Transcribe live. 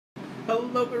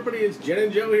Hello, everybody. It's Jen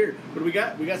and Joe here. What do we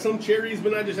got? We got some cherries,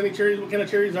 but not just any cherries. What kind of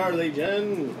cherries are they,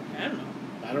 Jen? I don't know.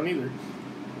 I don't either.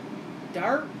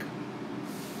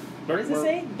 What does it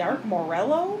say? Dark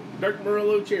Morello? Dark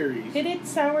Morello cherries. Pitted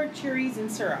sour cherries and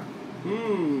syrup.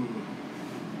 I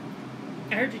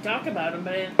heard you talk about them,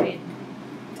 but I didn't pay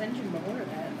attention before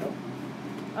that.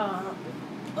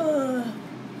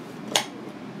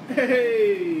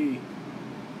 Hey!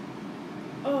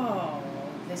 Oh,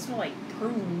 they smell like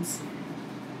prunes.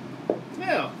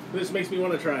 Now, this makes me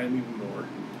want to try them even more.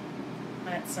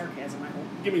 That's sarcasm, I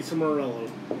hope. Give me some Morello.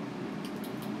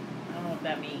 I don't know what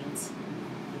that means.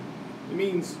 It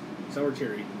means sour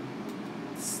cherry.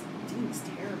 It stinks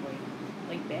terribly.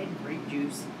 Like bad grape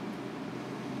juice.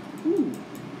 Ooh.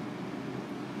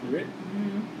 You ready?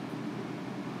 Mm-hmm.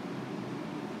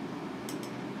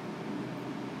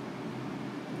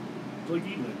 It's like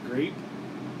eating a grape.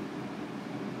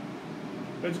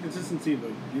 That's the consistency of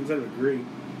the inside of a grape.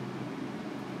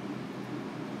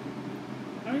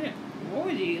 I mean, what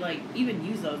would you even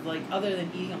use those other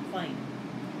than eating them plain?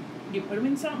 You put them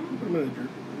in something? Put them in a drink,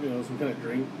 some kind of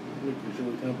drink, like your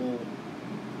chili temple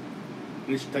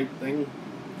dish type thing.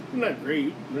 They're not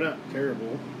great. They're not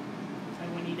terrible. I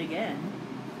wouldn't eat again.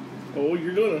 Oh,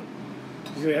 you're gonna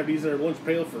have these in our lunch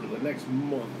pail for the next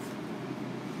month.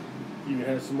 You can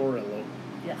have some Morello.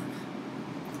 Yeah.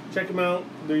 Check them out.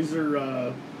 These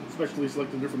are specially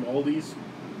selected. They're from Aldi's.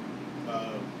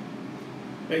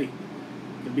 Hey,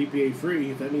 they're BPA free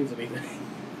if that means anything.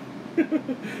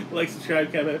 Like,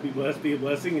 subscribe, comment, be blessed, be a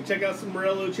blessing, and check out some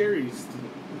Morello cherries.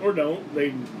 Or don't.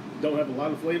 They don't have a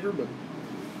lot of flavor, but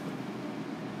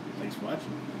thanks for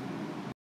watching.